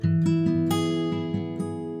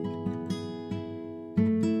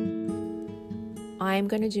I'm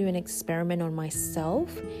going to do an experiment on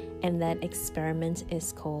myself, and that experiment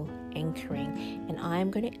is called anchoring. And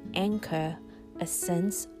I'm going to anchor a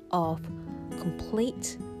sense of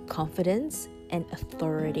complete confidence and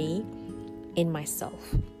authority in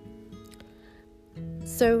myself.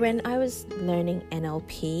 So when I was learning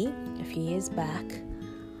NLP a few years back,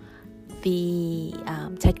 the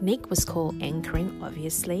technique was called anchoring,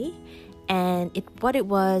 obviously. And it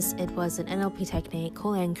was an NLP technique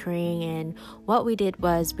called anchoring. And what we did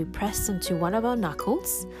was we pressed into one of our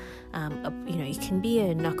knuckles. It can be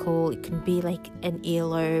a knuckle, it can be like an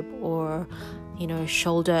earlobe, or a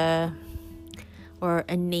shoulder or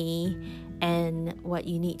a knee. And what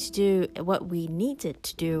we needed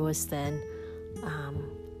to do was then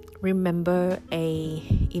remember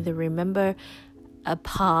a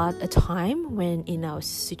time when in our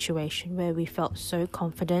situation where we felt so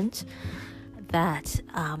confident that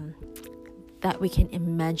we can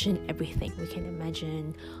imagine everything. We can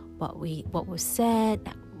imagine what was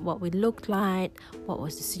said, what we looked like, what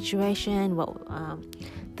was the situation, what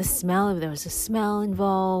the smell, if there was a smell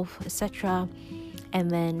involved, etc. And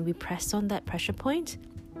then we press on that pressure point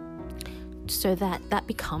so that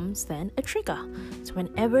becomes then a trigger. So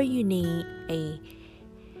whenever you need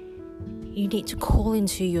to call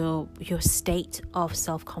into your state of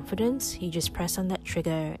self-confidence, you just press on that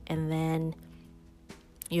trigger, and then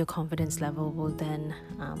your confidence level will then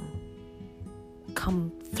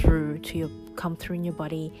come through in your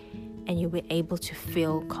body, and you'll be able to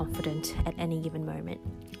feel confident at any given moment.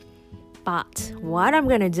 But what I'm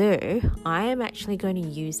going to do, I am actually going to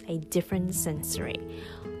use a different sensory.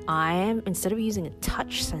 Instead of using a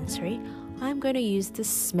touch sensory, I'm going to use the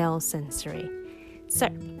smell sensory. So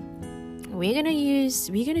we're going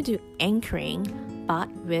to do anchoring,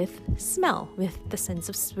 but with smell, with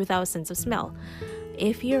our sense of smell.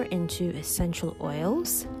 If you're into essential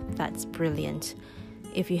oils, that's brilliant.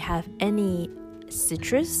 If you have any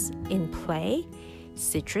citrus in play,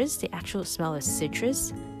 the actual smell of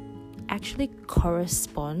citrus actually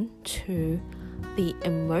correspond to the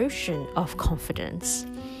emotion of confidence.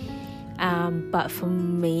 But for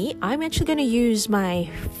me, I'm actually going to use my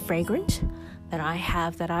fragrant that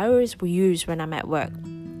I always will use when I'm at work.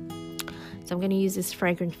 So I'm going to use this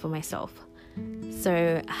fragrance for myself.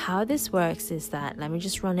 So how this works is that, let me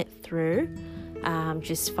just run it through.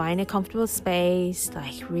 Just find a comfortable space,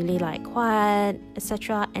 really quiet,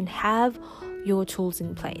 etc., and have your tools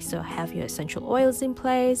in place. So have your essential oils in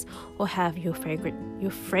place, or have your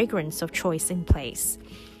fragrance of choice in place.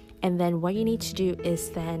 And then what you need to do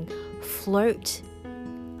is then float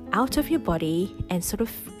out of your body and sort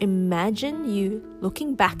of imagine you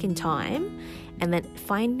looking back in time, and then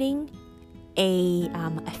finding a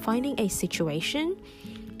situation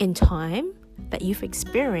in time that you've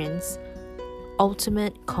experienced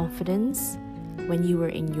ultimate confidence, when you were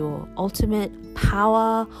in your ultimate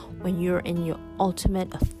power, when you're in your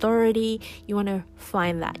ultimate authority. You want to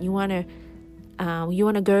find that. You want to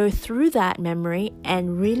go through that memory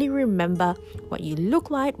and really remember what you look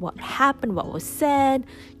like, what happened, what was said,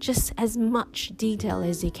 just as much detail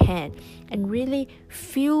as you can, and really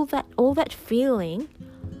feel all that feeling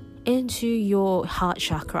into your heart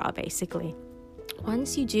chakra, basically.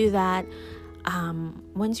 Once you do that,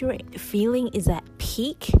 once your feeling is at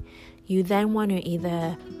peak, you then want to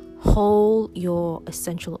either hold your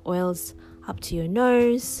essential oils up to your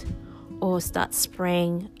nose, or start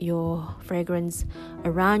spraying your fragrance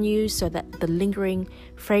around you, so that the lingering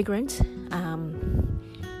fragrance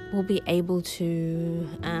will be able to,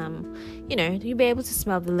 you'll be able to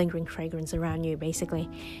smell the lingering fragrance around you, basically.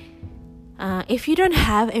 If you don't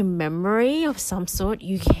have a memory of some sort,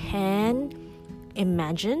 you can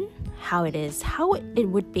imagine how it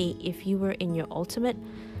would be if you were in your ultimate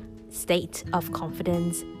state of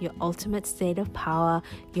confidence, your ultimate state of power,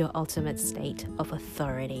 your ultimate state of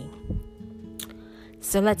authority.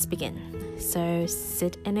 So let's begin. So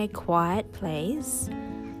sit in a quiet place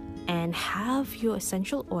and have your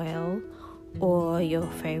essential oil or your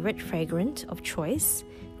favorite fragrance of choice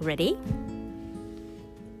ready.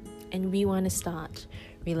 And we want to start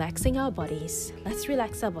relaxing our bodies. Let's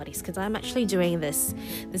relax our bodies, because I'm actually doing this.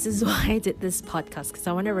 This is why I did this podcast, because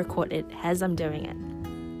I want to record it as I'm doing it.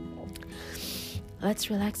 Let's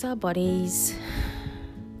relax our bodies.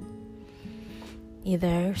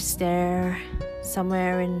 Either stare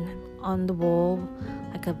somewhere on the wall,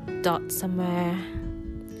 like a dot somewhere,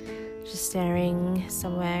 just staring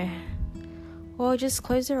somewhere, or just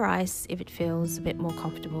close your eyes if it feels a bit more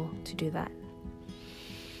comfortable to do that.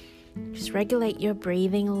 Just regulate your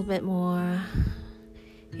breathing a little bit more.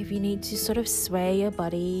 If you need to sort of sway your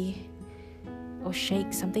body, or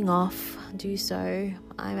shake something off, do so.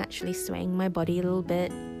 I'm actually swaying my body a little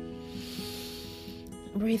bit.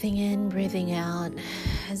 Breathing in, breathing out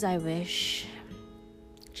as I wish.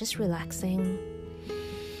 Just relaxing.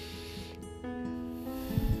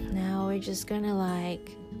 Now we're just gonna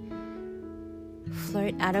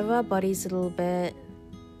float out of our bodies a little bit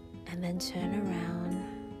and then turn around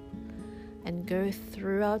and go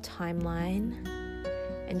through our timeline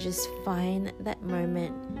and just find that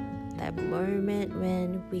moment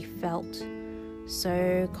when we felt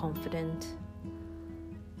so confident,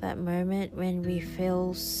 that moment when we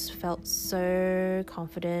felt so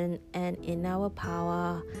confident and in our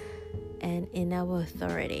power and in our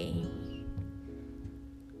authority.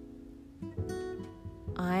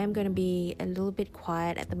 I am going to be a little bit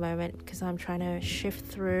quiet at the moment because I'm trying to shift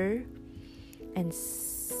through and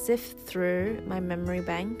sift through my memory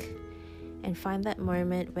bank and find that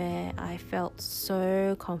moment where I felt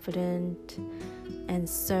so confident and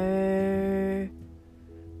so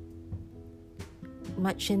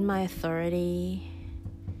much in my authority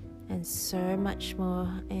and so much more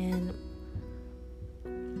in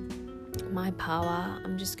my power.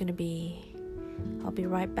 I'll be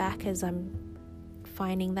right back as I'm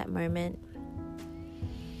finding that moment.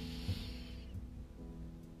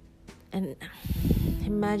 And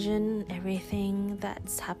imagine everything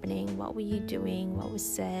that's happening. What were you doing? What was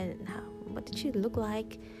said? What did you look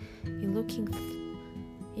like? You're looking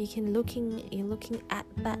at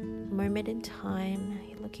that moment in time.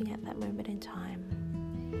 You're looking at that moment in time,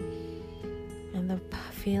 and the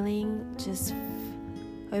feeling just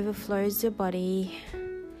overflows your body.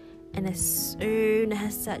 And as soon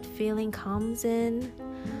as that feeling comes in,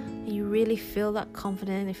 you really feel that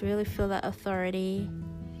confidence. You really feel that authority.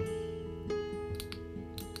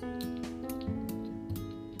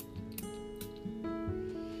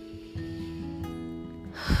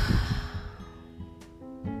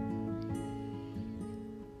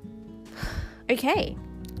 Okay,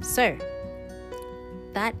 so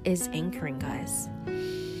that is anchoring, guys.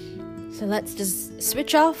 So let's just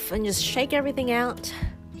switch off and just shake everything out.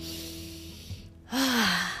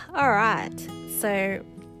 Alright, so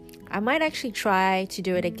I might actually try to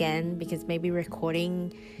do it again because maybe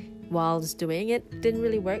recording whilst doing it didn't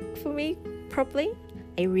really work for me properly.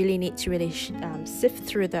 I really need to really sift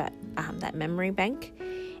through that memory bank,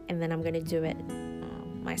 and then I'm going to do it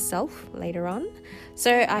myself later on.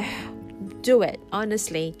 So I do it,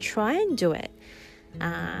 honestly, try and do it.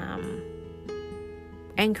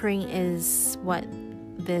 Anchoring is what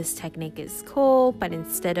this technique is called, but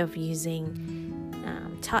instead of using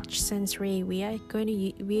touch sensory, we are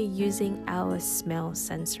using our smell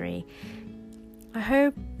sensory. I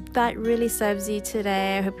hope that really serves you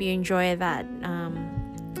today. I hope you enjoy that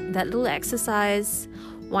little exercise.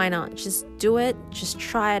 Why not just do it? Just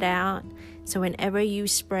try it out. So whenever you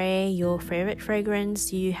spray your favorite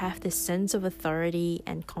fragrance, you have this sense of authority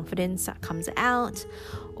and confidence that comes out.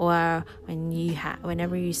 Or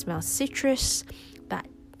whenever you smell citrus, that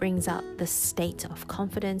brings out the state of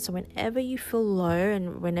confidence. So whenever you feel low,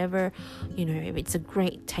 and whenever, it's a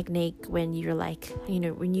great technique when you're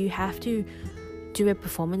when you have to do a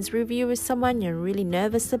performance review with someone, you're really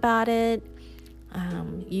nervous about it,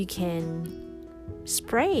 you can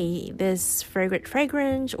spray this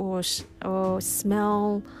fragrance or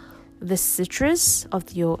smell the citrus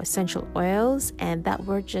of your essential oils, and that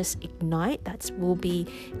will just ignite. That will be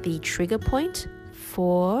the trigger point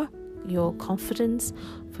for your confidence,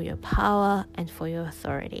 for your power, and for your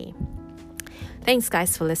authority. Thanks,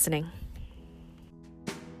 guys, for listening.